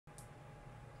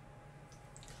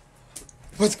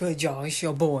What's good, y'all? It's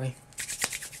your boy,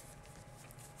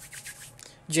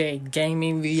 Jay,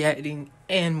 gaming, reacting,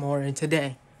 and more. And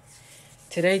today,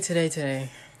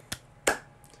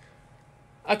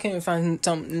 I couldn't find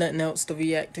nothing else to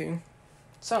react to.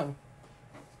 So,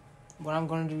 what I'm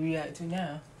going to react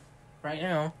to right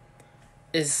now,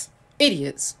 is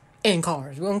idiots in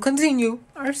cars. We're going to continue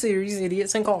our series,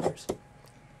 Idiots in Cars.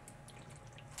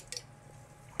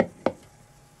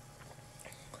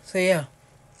 So, yeah.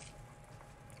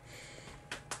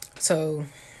 So,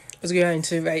 let's get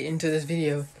right into this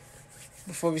video.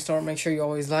 Before we start, make sure you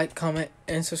always like, comment,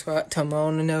 and subscribe. Turn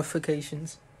on the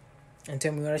notifications. And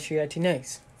tell me what I should react to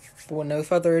next. But with no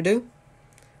further ado,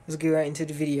 let's get right into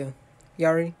the video.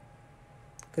 Y'all ready?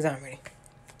 Because I'm ready.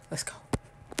 Let's go.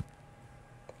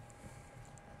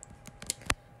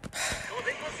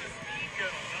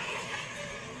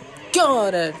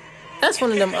 God, that's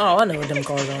one of them. Oh, I know what them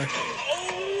cars are.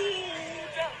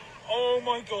 Oh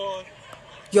my god.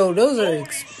 Yo, those are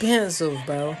expensive,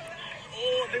 bro.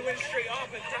 Oh, they went straight up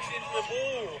and crashed into the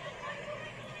wall.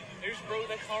 They just broke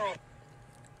their car off.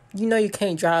 You know you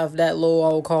can't drive that little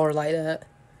old car like that.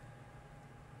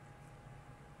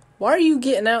 Why are you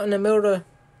getting out in the middle of the...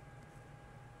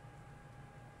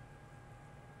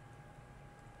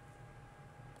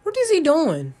 What is he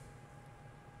doing?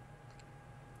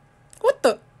 What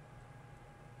the...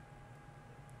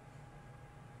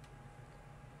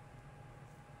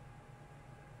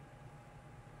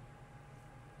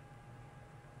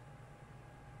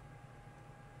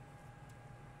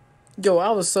 Yo,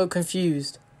 I was so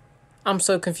confused. I'm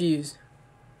so confused.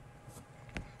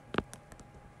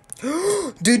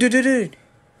 Dude.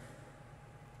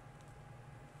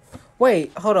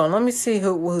 Wait, hold on. Let me see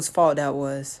whose fault that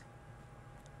was.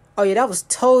 Oh yeah, that was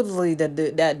totally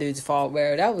that dude's fault,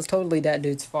 bro. That was totally that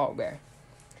dude's fault, bro.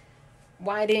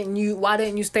 Why didn't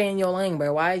you stay in your lane,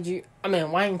 bro? Why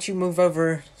didn't you move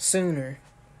over sooner?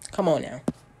 Come on now.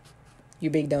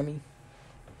 You big dummy.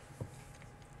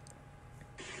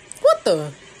 What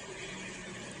the?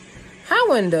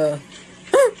 How in the...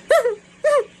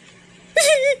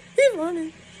 He's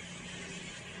running.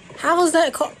 How was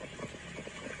that car?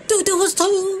 Dude, there was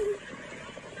two.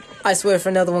 I swear if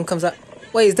another one comes out...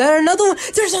 Wait, is there another one?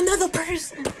 There's another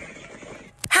person.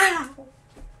 How?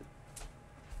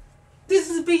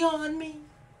 This is beyond me.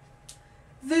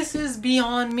 This is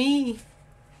beyond me.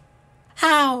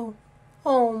 How?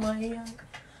 Oh my god.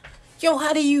 Yo,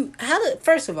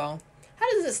 first of all, how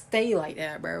does it stay like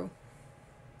that, bro?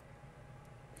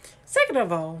 Second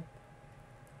of all,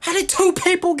 how did two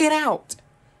people get out?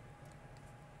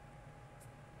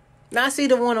 Now I see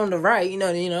the one on the right, you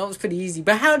know, it was pretty easy.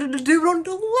 But how did the dude on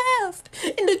the left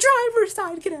in the driver's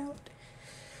side get out?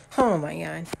 Oh my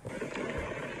god.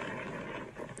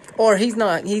 Or he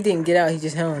didn't get out, he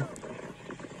just hung.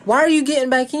 Why are you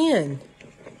getting back in?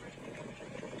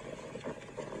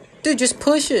 Dude, just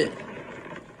push it.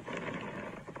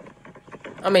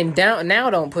 I mean, now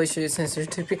don't push it since there's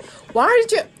two people. Why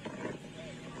did you...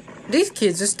 These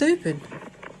kids are stupid.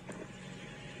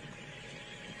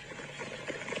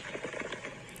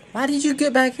 Why did you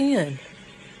get back in?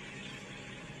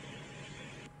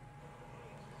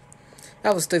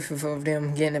 That was stupid for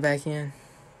them getting it back in.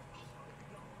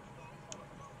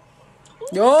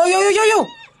 Yo! What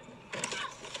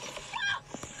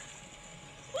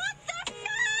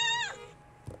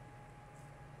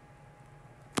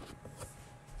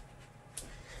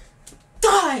the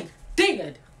Died!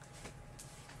 Dead!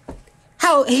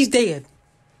 How? He's dead.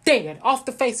 Dead. Off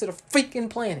the face of the freaking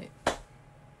planet.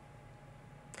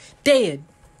 Dead.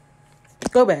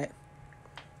 Go back.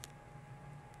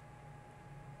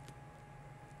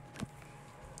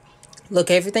 Look,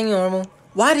 everything normal.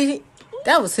 Why did he...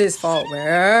 That was his fault,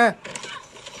 man.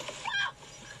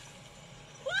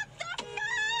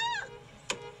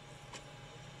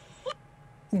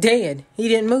 Dead. He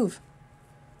didn't move.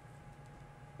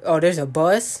 Oh, there's a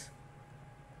bus?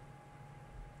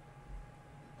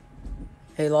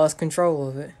 He lost control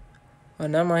of it. Oh,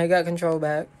 never mind. He got control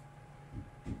back.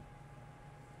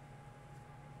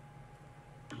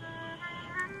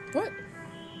 What?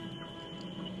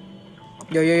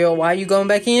 Yo, why are you going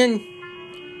back in?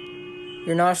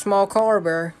 You're not a small car,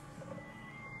 bro.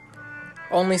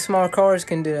 Only small cars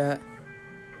can do that.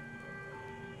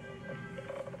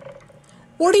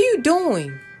 What are you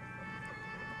doing?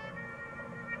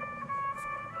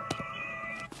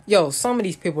 Yo, some of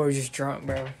these people are just drunk,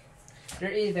 bro.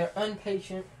 They're either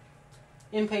impatient,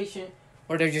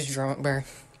 or they're just drunk, bro.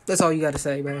 That's all you gotta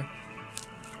say, bro.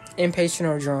 Impatient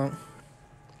or drunk.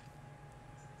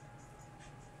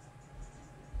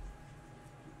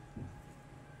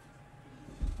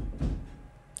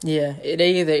 Yeah,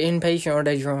 they either impatient or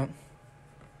they drunk.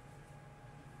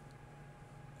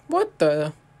 What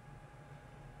the?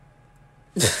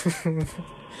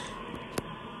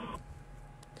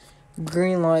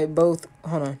 Green light both.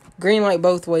 Hold on. Green light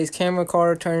both ways. Camera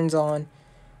car turns on.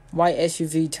 White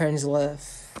SUV turns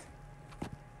left.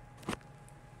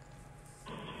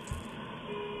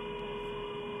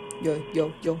 Yo,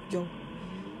 yo, yo, yo.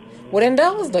 Well, then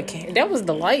that was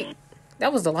the light.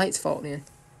 That was the light's fault then.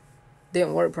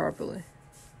 Didn't work properly.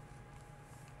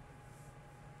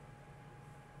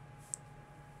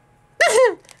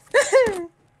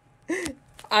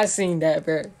 I seen that,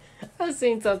 bro. I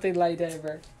seen something like that,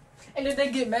 bro. And then they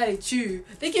get mad at you.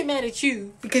 They get mad at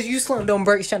you because you slammed on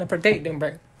brakes trying to protect them,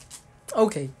 bro.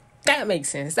 Okay, that makes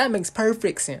sense. That makes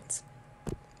perfect sense.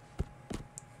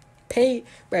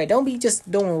 Bro, don't be just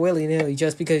doing willy-nilly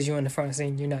just because you're in the front seat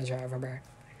and you're not driving, bro.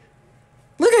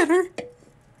 Look at her.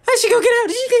 How'd she go get out?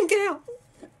 She can't get out.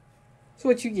 That's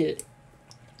what you get.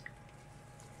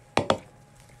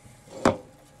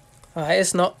 Alright,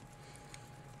 it's not.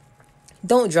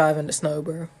 Don't drive in the snow,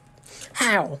 bro.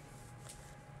 How?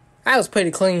 That was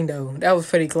pretty clean, though. That was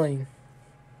pretty clean.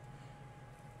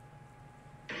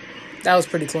 That was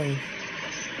pretty clean.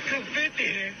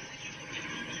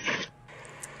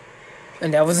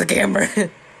 And that was a camera.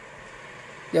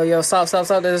 Yo, stop.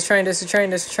 There's a train.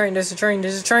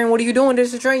 What are you doing?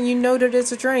 There's a train. You know that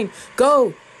it's a train.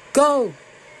 Go.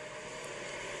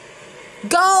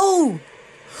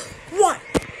 What?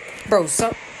 Bro,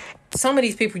 some of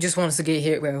these people just want us to get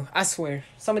hit, bro. I swear.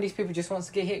 Some of these people just want us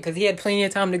to get hit because he had plenty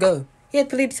of time to go.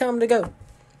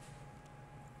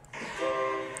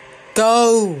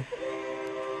 Go.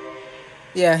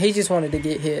 Yeah, he just wanted to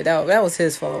get hit. That was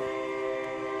his fault.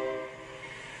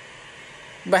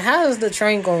 But how is the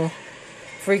train gonna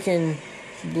freaking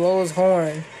blow his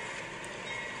horn?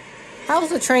 How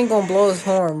is the train gonna blow his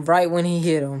horn right when he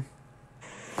hit him?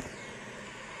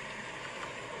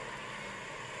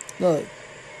 Look,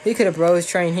 he could have blown his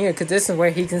train here because this is where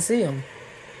he can see him.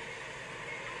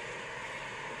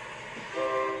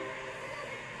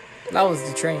 That was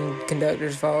the train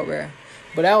conductor's fault, bro.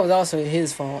 But that was also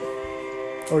his fault.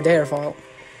 Or their fault.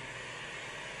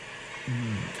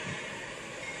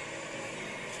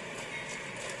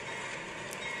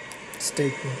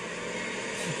 Stupid.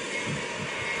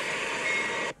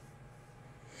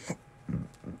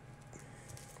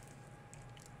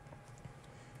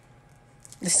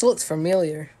 This looks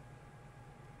familiar.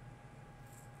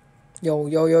 Yo,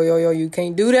 you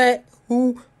can't do that.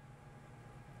 Who?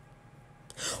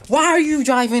 Why are you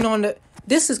driving on the...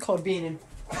 This is called being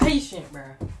impatient, bro.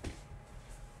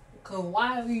 Because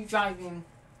why are you driving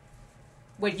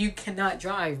when you cannot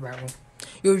drive, bro?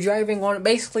 You're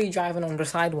basically driving on the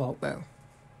sidewalk, bro.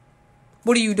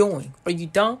 What are you doing? Are you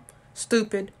dumb,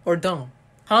 stupid, or dumb?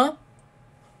 Huh?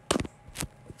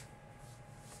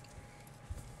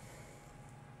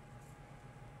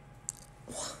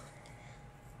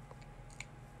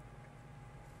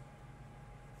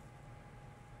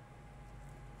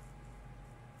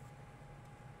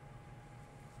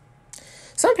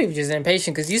 Some people just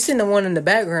impatient because you seen the one in the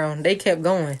background. They kept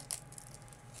going.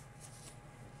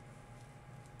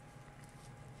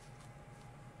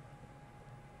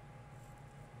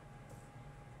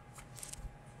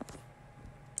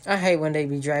 I hate when they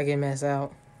be dragging mess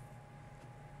out.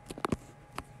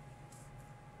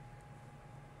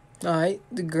 Alright,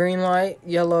 the green light,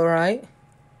 yellow light,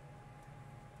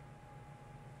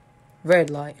 red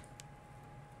light.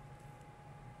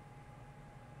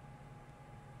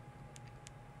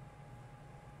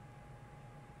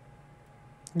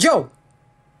 Joe!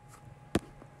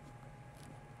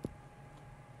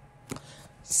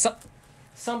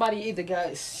 Somebody either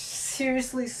got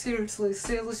seriously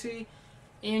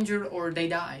injured or they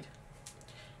died.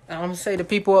 And I'm gonna say the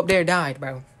people up there died,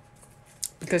 bro.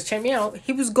 Because check me out,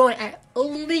 he was going at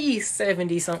least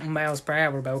 70-something miles per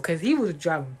hour, bro. Because he was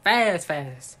driving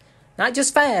fast. Not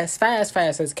just fast,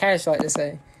 as Cash like to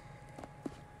say.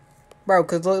 Bro,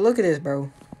 because look at this,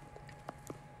 bro.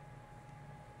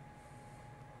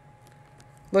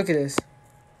 Look at this.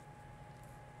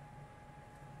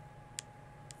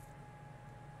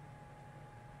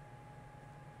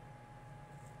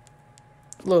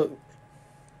 Look.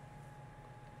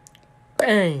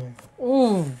 Bang.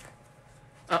 Ooh.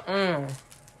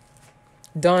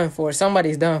 Done for.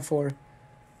 Somebody's done for.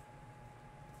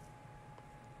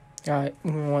 Alright,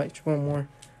 we're gonna watch one more.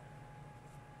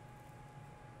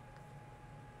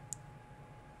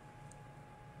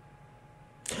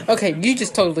 Okay, you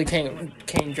just totally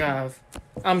can't drive.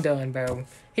 I'm done, bro.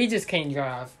 He just can't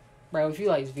drive. Bro, if you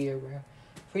like this video, bro,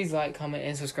 please like, comment,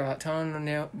 and subscribe. Turn on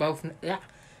the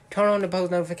Turn on the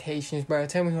post notifications, bro.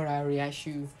 Tell me what I react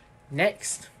you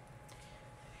next.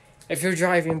 If you're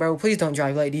driving, bro, please don't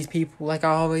drive like these people, like I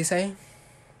always say.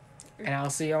 And I'll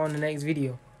see you on the next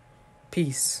video.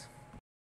 Peace.